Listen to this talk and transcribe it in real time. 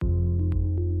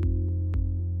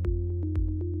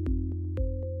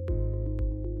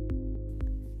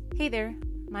Hey there,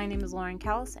 my name is Lauren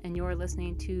Callis, and you're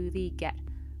listening to the Get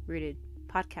Rooted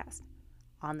podcast.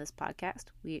 On this podcast,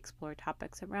 we explore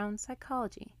topics around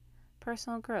psychology,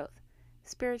 personal growth,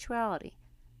 spirituality,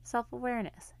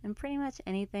 self-awareness, and pretty much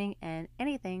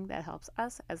anything that helps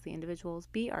us as the individuals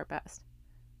be our best,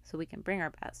 so we can bring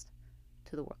our best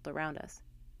to the world around us.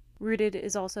 Rooted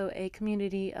is also a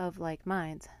community of like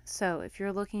minds, so if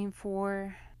you're looking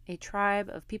for a tribe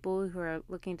of people who are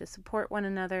looking to support one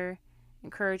another,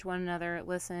 encourage one another,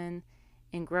 listen,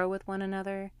 and grow with one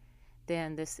another,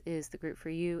 then this is the group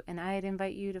for you. And I'd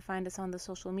invite you to find us on the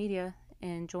social media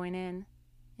and join in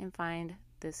and find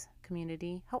this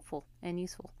community helpful and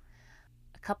useful.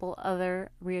 A couple other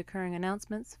reoccurring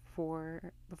announcements before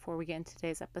we get into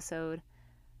today's episode.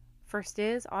 First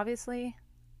is, obviously,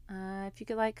 if you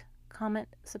could like, comment,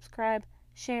 subscribe,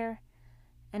 share,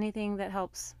 anything that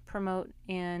helps promote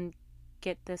and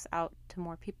get this out to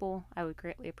more people, I would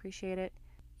greatly appreciate it.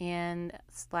 And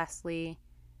lastly,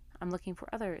 I'm looking for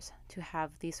others to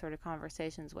have these sort of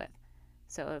conversations with.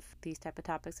 So if these type of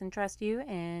topics interest you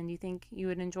and you think you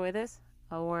would enjoy this,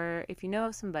 or if you know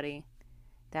of somebody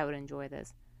that would enjoy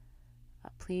this,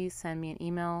 please send me an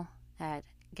email at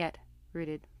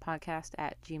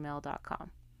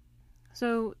getrootedpodcast@gmail.com.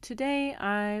 So today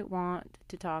I want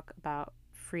to talk about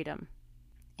freedom.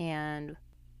 And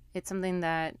it's something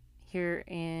that here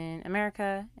in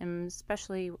America, and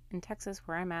especially in Texas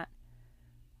where I'm at,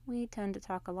 we tend to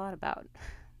talk a lot about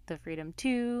the freedom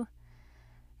to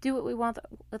do what we want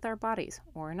with our bodies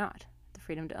or not, the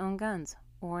freedom to own guns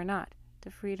or not,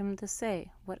 the freedom to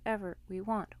say whatever we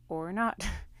want or not.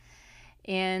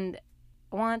 And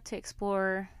I want to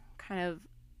explore kind of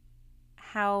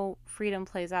how freedom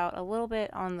plays out a little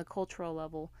bit on the cultural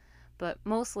level, but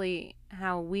mostly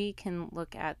how we can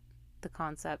look at the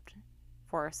concept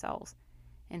for ourselves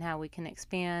and how we can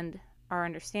expand our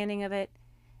understanding of it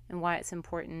and why it's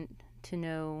important to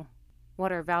know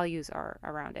what our values are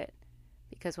around it.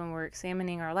 Because when we're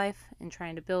examining our life and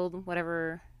trying to build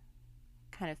whatever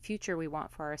kind of future we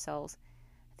want for ourselves,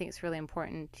 I think it's really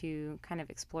important to kind of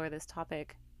explore this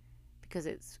topic because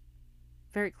it's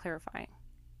very clarifying,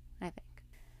 I think.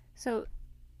 So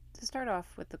to start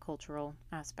off with the cultural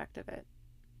aspect of it,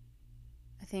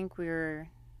 I think we're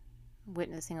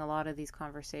witnessing a lot of these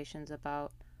conversations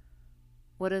about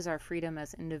what is our freedom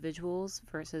as individuals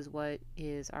versus what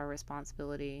is our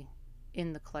responsibility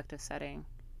in the collective setting.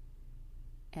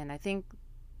 And I think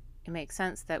it makes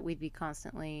sense that we'd be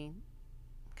constantly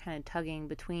kind of tugging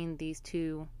between these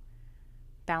two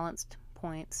balanced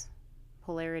points,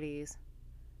 polarities,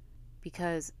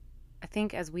 because I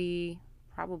think as we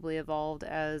probably evolved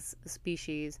as a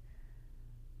species,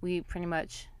 we pretty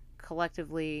much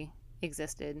collectively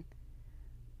existed.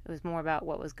 It was more about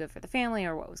what was good for the family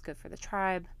or what was good for the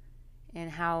tribe, and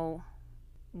how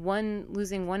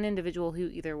losing one individual who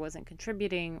either wasn't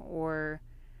contributing or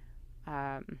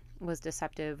was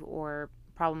deceptive or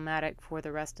problematic for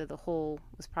the rest of the whole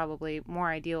was probably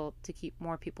more ideal to keep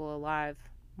more people alive,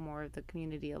 more of the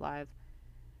community alive,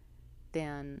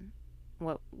 than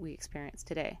what we experience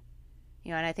today.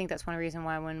 And I think that's one reason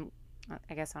why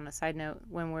I guess on a side note,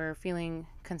 when we're feeling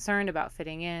concerned about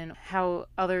fitting in, how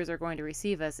others are going to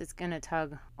receive us, it's going to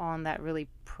tug on that really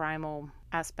primal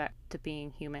aspect to being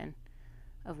human,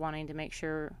 of wanting to make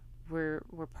sure we're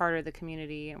part of the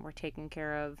community and we're taken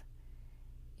care of,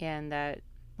 and that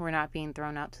we're not being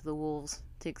thrown out to the wolves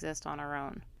to exist on our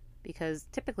own. Because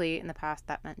typically in the past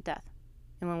that meant death.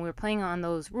 And when we're playing on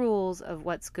those rules of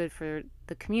what's good for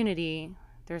the community,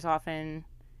 there's often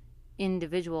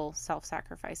individual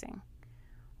self-sacrificing,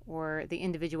 or the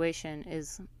individuation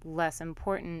is less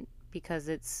important because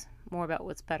it's more about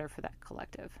what's better for that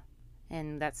collective.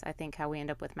 And that's, I think, how we end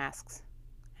up with masks,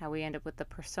 how we end up with the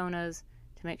personas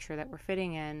to make sure that we're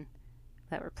fitting in,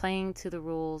 that we're playing to the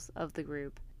rules of the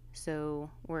group so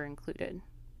we're included.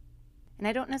 And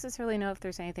I don't necessarily know if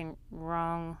there's anything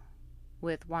wrong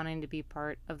with wanting to be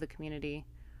part of the community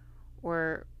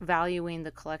or valuing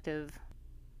the collective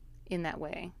in that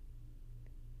way.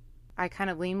 I kind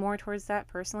of lean more towards that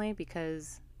personally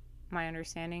because my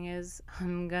understanding is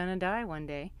I'm gonna die one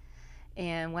day.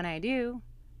 And when I do,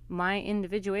 my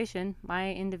individuation,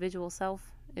 my individual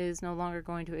self is no longer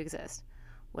going to exist.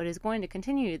 What is going to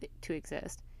continue to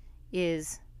exist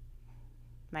is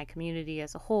my community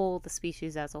as a whole, the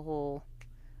species as a whole,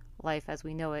 life as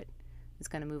we know it is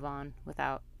going to move on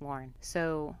without Lauren.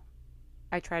 So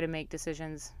I try to make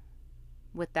decisions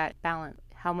with that balance.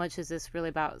 How much is this really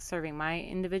about serving my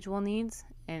individual needs,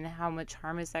 and how much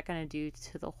harm is that going to do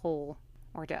to the whole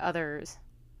or to others,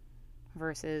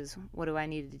 versus what do I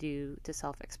need to do to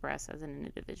self-express as an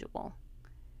individual?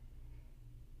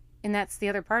 And that's the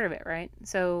other part of it, right?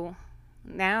 So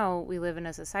now we live in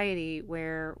a society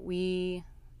where we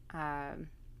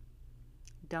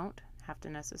don't have to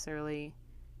necessarily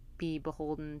be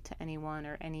beholden to anyone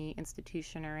or any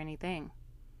institution or anything.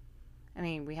 I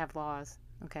mean, we have laws,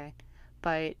 okay,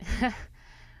 but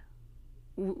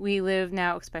we live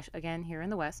now, especially again here in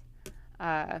the West,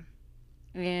 uh,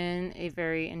 in a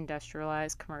very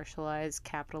industrialized, commercialized,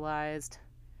 capitalized,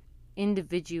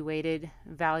 individuated,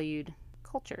 valued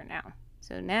culture now.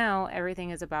 So now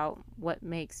everything is about what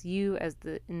makes you as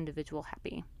the individual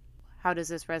happy. How does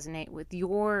this resonate with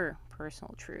your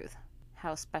personal truth?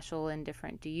 How special and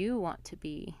different do you want to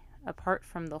be apart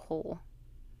from the whole?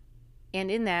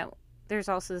 And in that, there's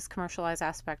also this commercialized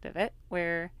aspect of it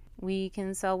where we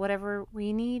can sell whatever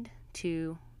we need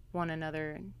to one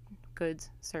another,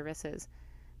 goods, services,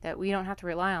 that we don't have to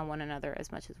rely on one another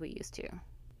as much as we used to.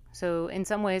 So in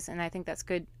some ways, and I think that's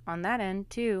good on that end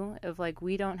too, of like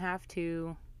we don't have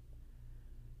to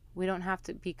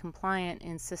be compliant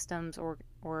in systems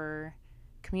or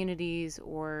communities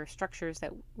or structures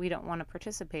that we don't want to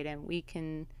participate in. We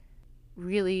can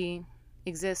really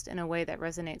exist in a way that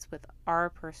resonates with our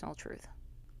personal truth.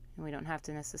 And we don't have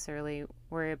to necessarily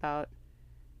worry about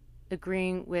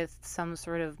agreeing with some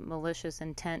sort of malicious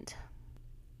intent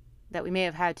that we may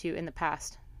have had to in the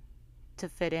past to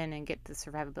fit in and get the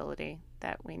survivability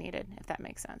that we needed, if that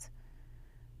makes sense.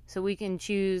 So we can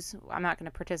choose, I'm not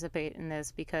going to participate in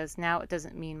this because now it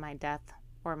doesn't mean my death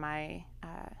or my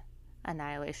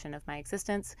annihilation of my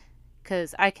existence,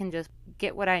 because I can just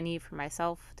get what I need for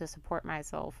myself to support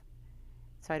myself,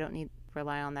 so I don't need to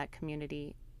rely on that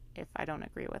community if I don't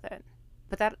agree with it.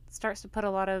 But that starts to put a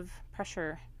lot of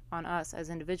pressure on us as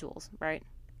individuals, right?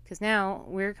 Because now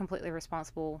we're completely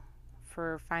responsible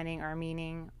for finding our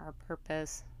meaning, our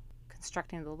purpose,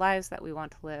 constructing the lives that we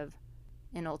want to live,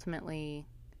 and ultimately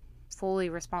fully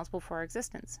responsible for our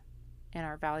existence and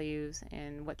our values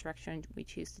and what direction we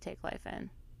choose to take life in.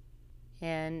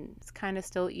 And it's kind of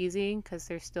still easy because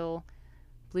there's still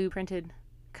blueprinted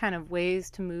kind of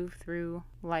ways to move through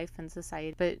life and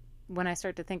society. But when I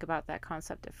start to think about that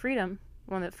concept of freedom,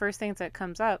 one of the first things that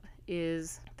comes up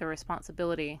is the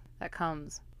responsibility that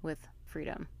comes with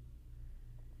freedom.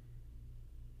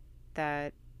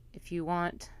 That if you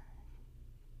want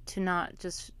to not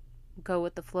just go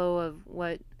with the flow of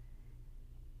what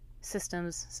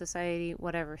systems, society,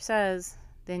 whatever says,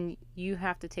 then you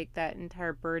have to take that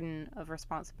entire burden of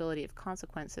responsibility of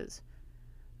consequences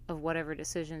of whatever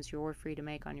decisions you're free to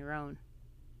make on your own.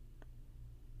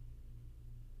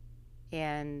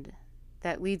 And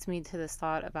that leads me to this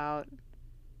thought about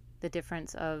the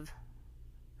difference of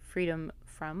freedom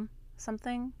from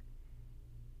something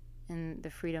and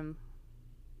the freedom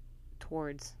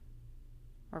towards,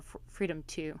 or freedom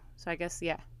to. So I guess,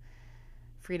 yeah,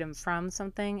 freedom from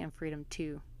something and freedom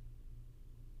to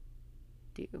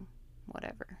do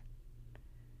whatever.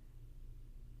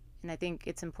 And I think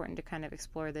it's important to kind of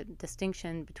explore the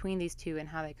distinction between these two and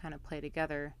how they kind of play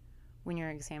together when you're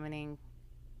examining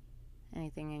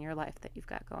anything in your life that you've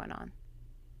got going on.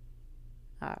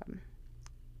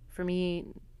 For me,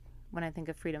 when I think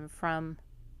of freedom from,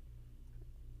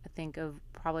 I think of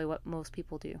probably what most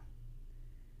people do.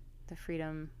 The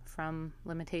freedom from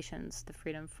limitations, the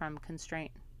freedom from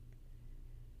constraint,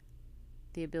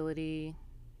 the ability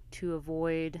to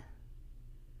avoid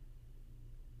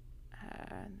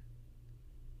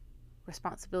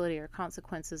responsibility or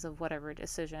consequences of whatever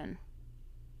decision.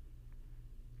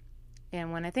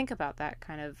 And when I think about that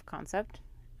kind of concept,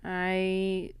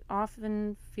 I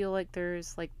often feel like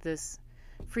there's like this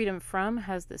freedom from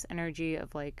has this energy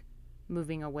of like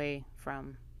moving away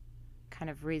from, kind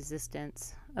of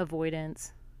resistance,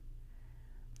 avoidance.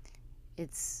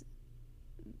 It's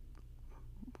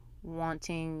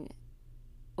wanting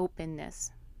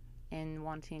openness and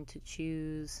wanting to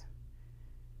choose.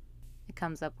 It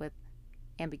comes up with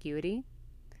ambiguity.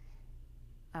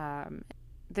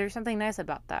 There's something nice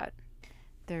about that.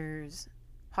 There's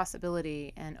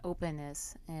possibility and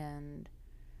openness and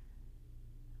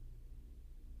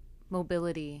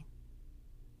mobility,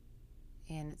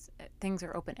 and things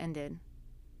are open-ended,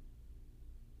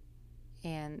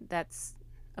 and that's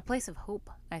a place of hope,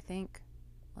 I think.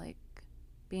 Like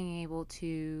being able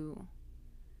to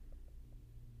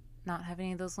not have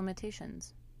any of those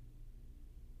limitations.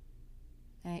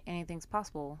 Anything's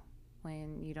possible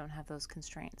when you don't have those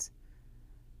constraints.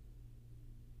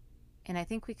 And I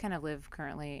think we kind of live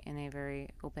currently in a very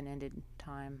open-ended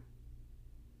time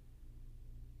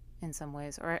in some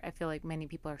ways, or I feel like many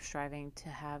people are striving to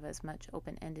have as much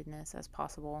open-endedness as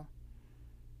possible,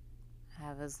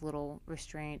 have as little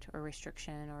restraint or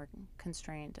restriction or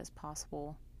constraint as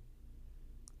possible,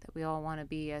 that we all want to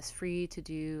be as free to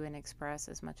do and express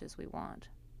as much as we want.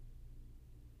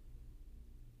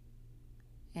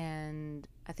 And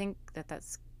I think that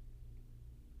that's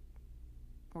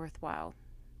worthwhile,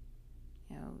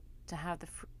 to have the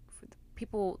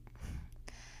people.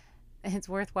 It's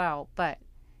worthwhile, but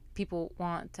people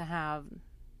want to have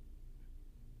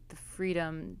the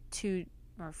freedom to,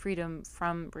 or freedom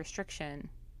from restriction,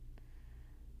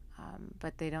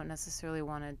 but they don't necessarily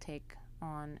want to take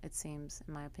on, it seems,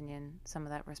 in my opinion, some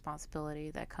of that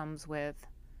responsibility that comes with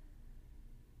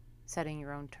setting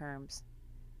your own terms.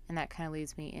 And that kind of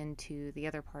leads me into the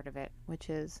other part of it, which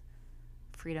is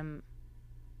freedom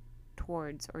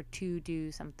towards or to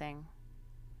do something.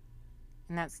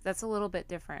 And that's a little bit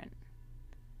different.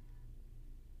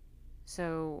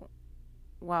 So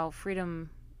while freedom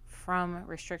from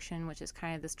restriction, which is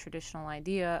kind of this traditional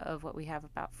idea of what we have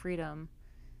about freedom,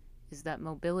 is that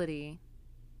mobility,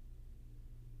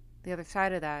 the other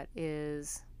side of that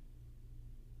is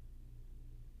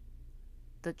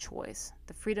the choice,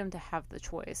 the freedom to have the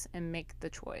choice and make the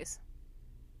choice.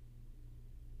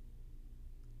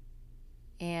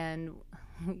 And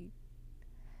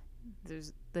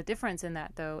there's the difference in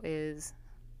that, though, is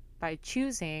by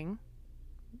choosing,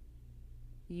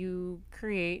 you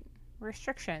create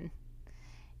restriction,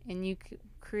 and you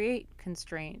create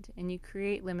constraint, and you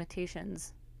create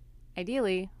limitations,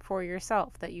 ideally for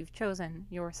yourself, that you've chosen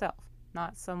yourself,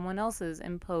 not someone else's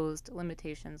imposed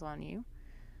limitations on you.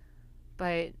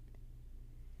 But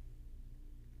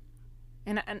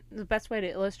and the best way to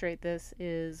illustrate this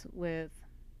is with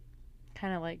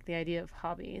kind of like the idea of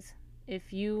hobbies.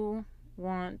 If you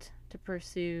want to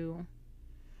pursue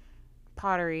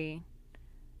pottery,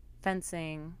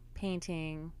 fencing,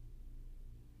 painting,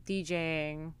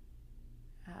 DJing,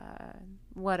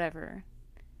 whatever,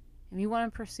 if you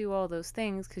want to pursue all those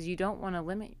things because you don't want to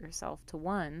limit yourself to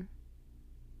one,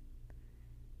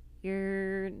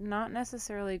 you're not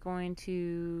necessarily going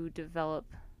to develop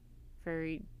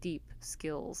very deep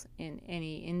skills in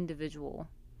any individual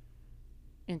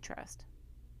interest.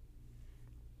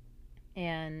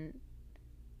 And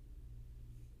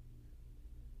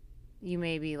you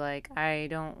may be like, I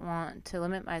don't want to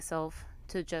limit myself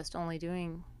to just only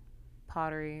doing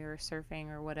pottery or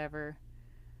surfing or whatever.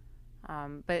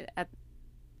 But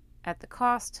at the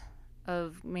cost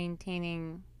of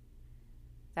maintaining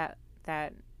that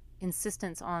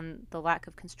insistence on the lack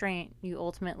of constraint, you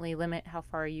ultimately limit how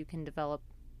far you can develop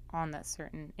on that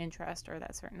certain interest or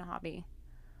that certain hobby.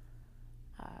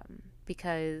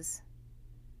 Because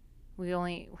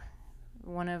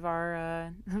one of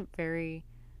our very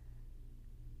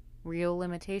real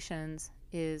limitations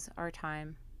is our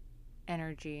time,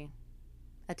 energy,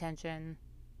 attention,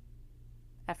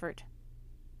 effort.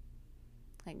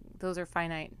 Like, those are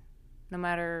finite. No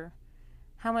matter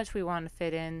how much we want to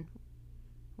fit in,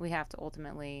 we have to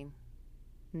ultimately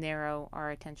narrow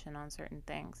our attention on certain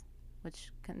things,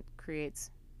 which creates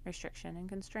restriction and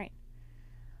constraint.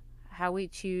 How we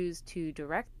choose to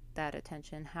direct that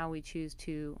attention, how we choose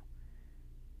to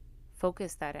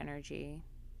focus that energy,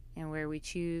 and where we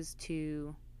choose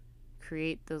to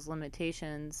create those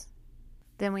limitations,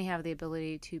 then we have the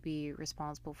ability to be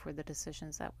responsible for the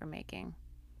decisions that we're making.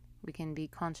 We can be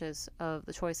conscious of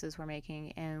the choices we're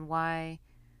making and why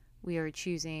we are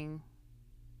choosing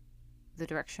the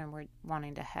direction we're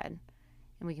wanting to head.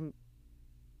 And we can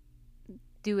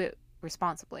do it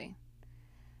responsibly.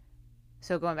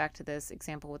 So going back to this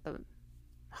example with the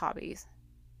hobbies,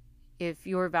 if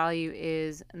your value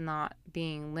is not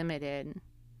being limited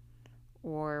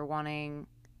or wanting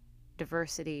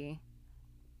diversity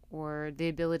or the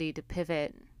ability to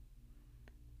pivot,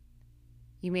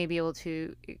 you may be able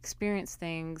to experience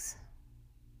things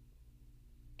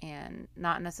and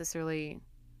not necessarily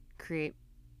create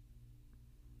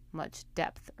much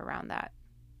depth around that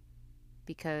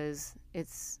because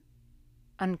it's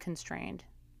unconstrained,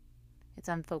 it's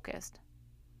unfocused.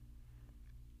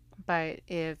 But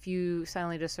if you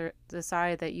suddenly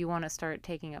decide that you want to start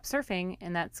taking up surfing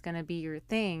and that's going to be your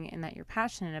thing and that you're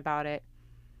passionate about it,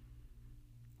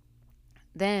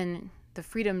 then the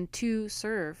freedom to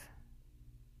surf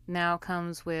now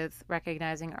comes with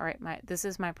recognizing, all right, this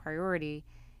is my priority,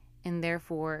 and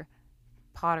therefore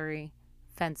pottery,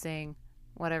 fencing,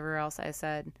 whatever else I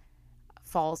said,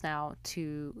 falls now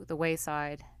to the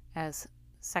wayside as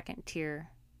second tier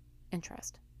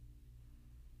interest.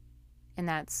 And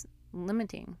that's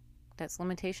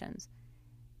limitations.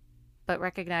 But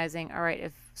recognizing, all right,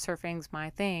 if surfing's my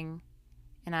thing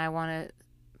and I want to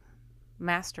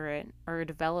master it or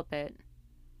develop it,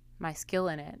 my skill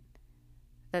in it,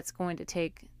 that's going to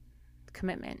take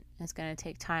commitment. It's going to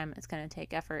take time. It's going to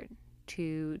take effort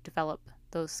to develop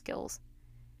those skills.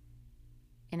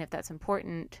 And if that's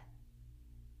important,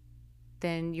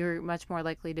 then you're much more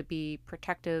likely to be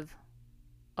protective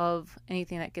of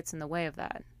anything that gets in the way of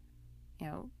that.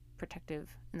 Protective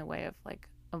in the way of like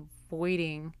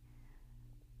avoiding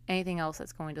anything else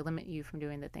that's going to limit you from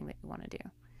doing the thing that you want to do.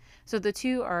 So the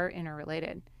two are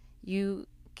interrelated. You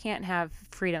can't have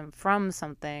freedom from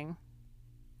something,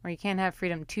 or you can't have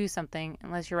freedom to something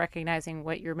unless you're recognizing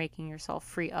what you're making yourself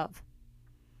free of.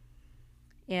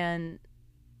 And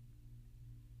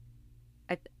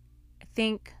I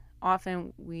think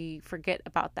often we forget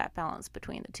about that balance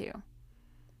between the two.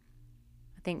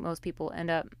 I think most people end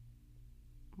up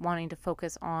wanting to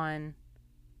focus on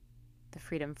the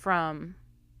freedom from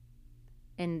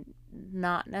and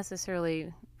not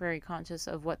necessarily very conscious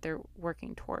of what they're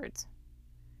working towards.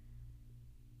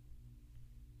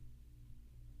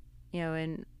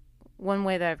 And one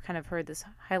way that I've kind of heard this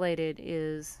highlighted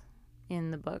is in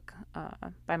the book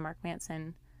by Mark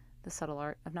Manson, The Subtle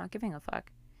Art of Not Giving a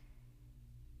Fuck.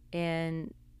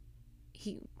 And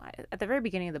he, at the very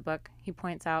beginning of the book, he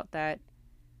points out that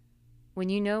when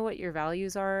you know what your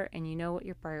values are and you know what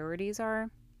your priorities are,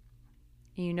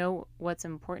 and you know what's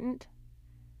important,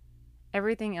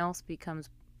 everything else becomes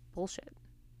bullshit.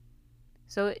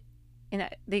 So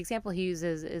the example he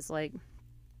uses is like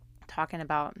talking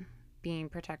about being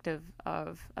protective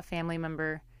of a family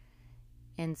member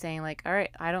and saying like, all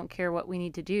right, I don't care what we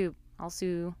need to do. I'll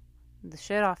sue the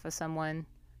shit off of someone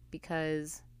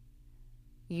because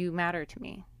you matter to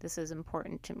me. This is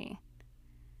important to me.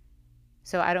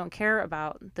 So I don't care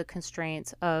about the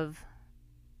constraints of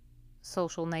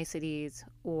social niceties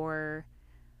or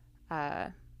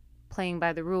playing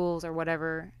by the rules or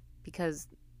whatever, because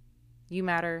you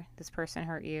matter, this person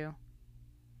hurt you,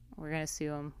 we're going to sue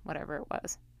them, whatever it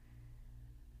was.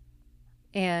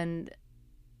 And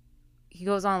he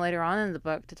goes on later on in the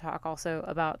book to talk also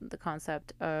about the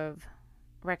concept of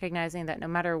recognizing that no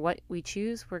matter what we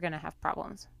choose, we're going to have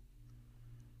problems.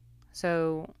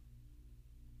 So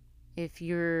if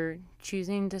you're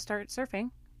choosing to start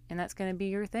surfing and that's going to be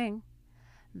your thing,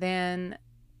 then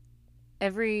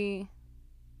every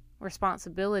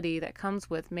responsibility that comes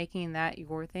with making that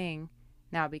your thing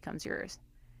now becomes yours.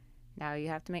 Now you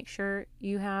have to make sure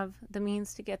you have the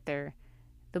means to get there,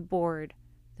 the board,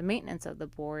 the maintenance of the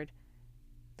board,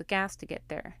 the gas to get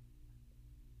there,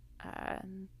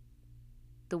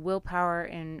 the willpower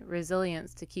and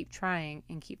resilience to keep trying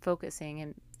and keep focusing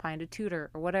and find a tutor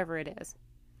or whatever it is.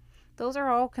 Those are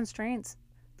all constraints.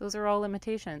 Those are all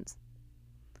limitations.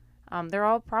 They're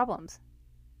all problems.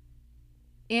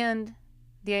 And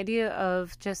the idea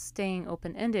of just staying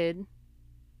open-ended,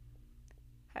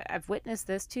 I've witnessed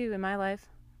this too in my life,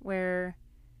 where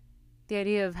the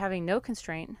idea of having no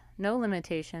constraint, no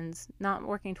limitations, not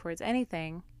working towards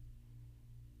anything,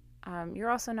 you're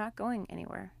also not going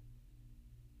anywhere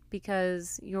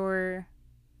because you're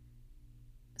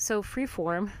so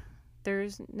freeform,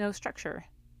 there's no structure.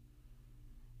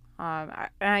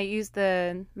 I use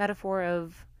the metaphor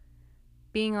of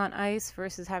being on ice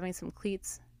versus having some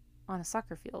cleats on a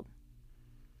soccer field.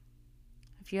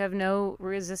 If you have no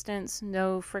resistance,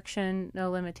 no friction,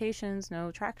 no limitations,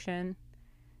 no traction,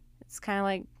 it's kind of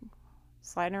like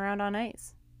sliding around on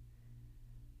ice.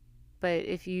 But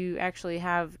if you actually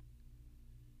have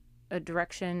a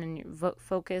direction and your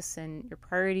focus and your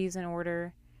priorities in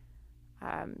order,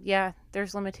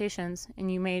 there's limitations,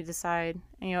 and you may decide.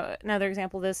 Another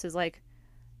example of this is like,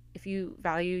 if you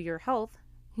value your health,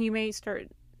 you may start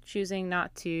choosing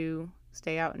not to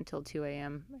stay out until 2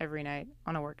 a.m. every night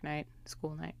on a work night,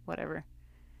 school night, whatever.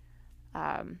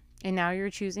 And now you're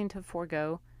choosing to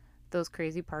forego those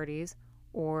crazy parties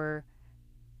or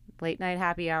late night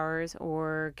happy hours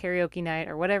or karaoke night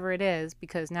or whatever it is,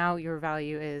 because now your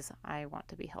value is, I want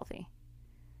to be healthy.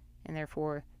 And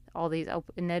therefore, all these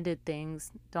open-ended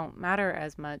things don't matter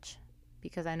as much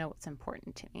because I know what's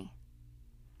important to me.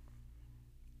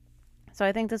 So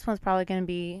I think this one's probably going to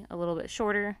be a little bit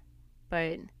shorter,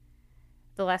 but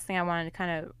the last thing I wanted to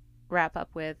kind of wrap up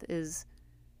with is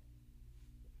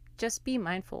just be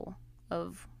mindful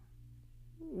of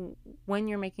when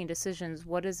you're making decisions,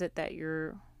 what is it that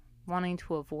you're wanting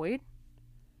to avoid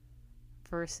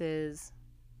versus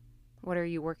what are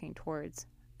you working towards?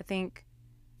 I think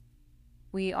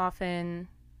we often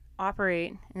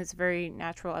operate, and it's very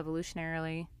natural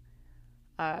evolutionarily,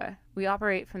 we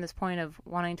operate from this point of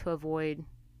wanting to avoid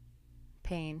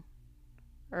pain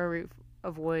or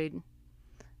avoid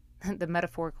the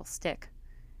metaphorical stick.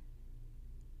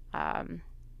 And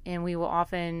we will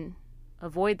often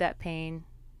avoid that pain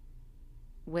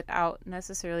without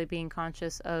necessarily being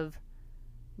conscious of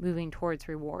moving towards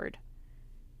reward.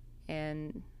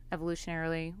 And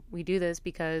evolutionarily, we do this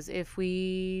because if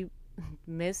we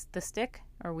miss the stick,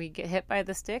 or we get hit by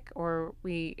the stick, or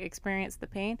we experience the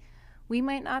pain, we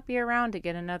might not be around to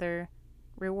get another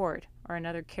reward or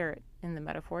another carrot in the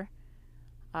metaphor.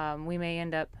 We may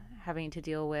end up having to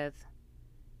deal with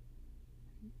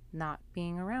not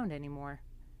being around anymore.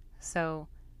 So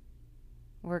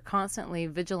we're constantly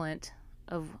vigilant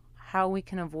of how we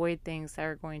can avoid things that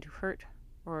are going to hurt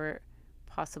or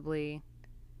possibly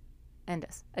end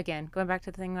us. Again, going back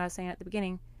to the thing I was saying at the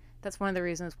beginning, that's one of the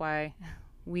reasons why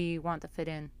we want to fit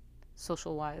in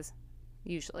social wise,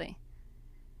 usually.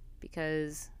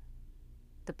 Because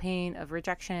the pain of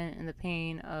rejection and the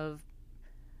pain of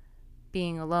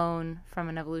being alone from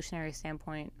an evolutionary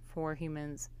standpoint for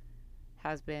humans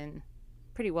has been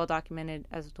pretty well documented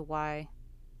as to why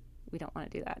we don't want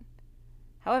to do that.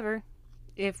 However,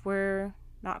 if we're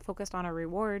not focused on a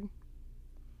reward,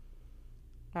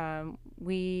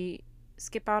 we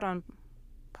skip out on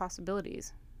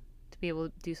possibilities to be able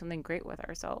to do something great with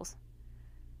ourselves,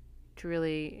 to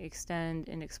really extend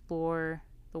and explore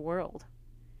the world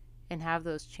and have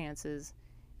those chances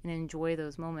and enjoy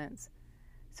those moments.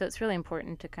 So it's really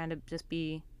important to kind of just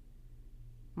be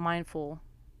mindful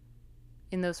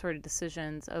in those sort of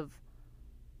decisions of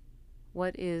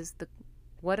what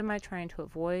am I trying to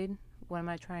avoid? What am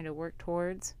I trying to work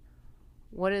towards?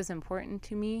 What is important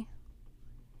to me?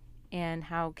 And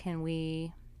how can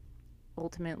we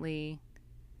ultimately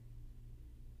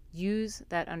use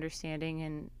that understanding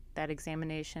and that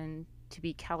examination to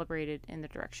be calibrated in the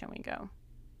direction we go?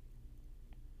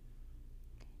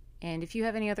 And if you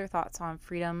have any other thoughts on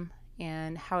freedom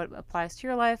and how it applies to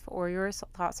your life, or your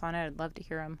thoughts on it, I'd love to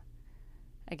hear them.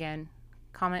 Again,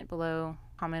 comment below,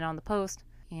 comment on the post,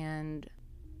 and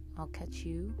I'll catch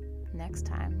you next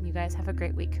time. You guys have a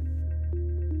great week.